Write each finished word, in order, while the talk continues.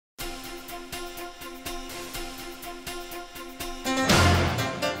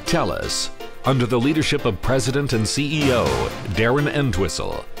TELUS, under the leadership of President and CEO Darren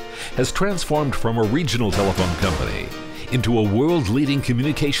Entwistle, has transformed from a regional telephone company into a world-leading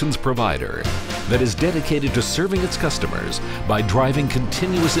communications provider that is dedicated to serving its customers by driving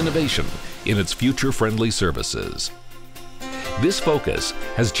continuous innovation in its future-friendly services. This focus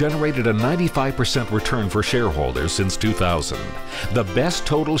has generated a 95% return for shareholders since 2000, the best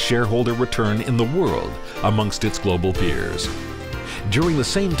total shareholder return in the world amongst its global peers. During the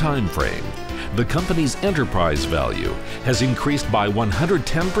same time frame, the company's enterprise value has increased by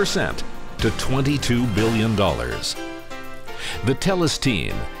 110% to $22 billion. The TELUS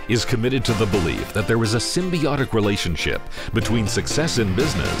team is committed to the belief that there is a symbiotic relationship between success in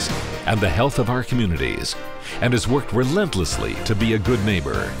business and the health of our communities, and has worked relentlessly to be a good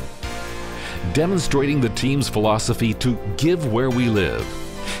neighbor. Demonstrating the team's philosophy to give where we live,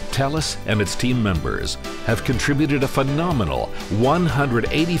 TELUS and its team members have contributed a phenomenal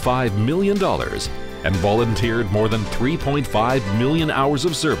 $185 million and volunteered more than 3.5 million hours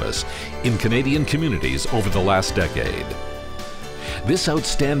of service in Canadian communities over the last decade. This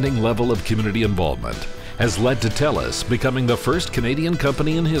outstanding level of community involvement has led to TELUS becoming the first Canadian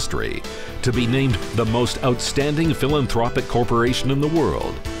company in history to be named the most outstanding philanthropic corporation in the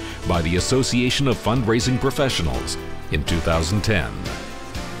world by the Association of Fundraising Professionals in 2010.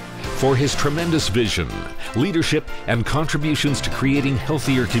 For his tremendous vision, leadership, and contributions to creating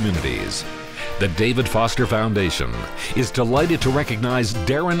healthier communities, the David Foster Foundation is delighted to recognize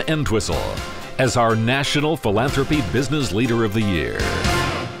Darren Entwistle as our National Philanthropy Business Leader of the Year.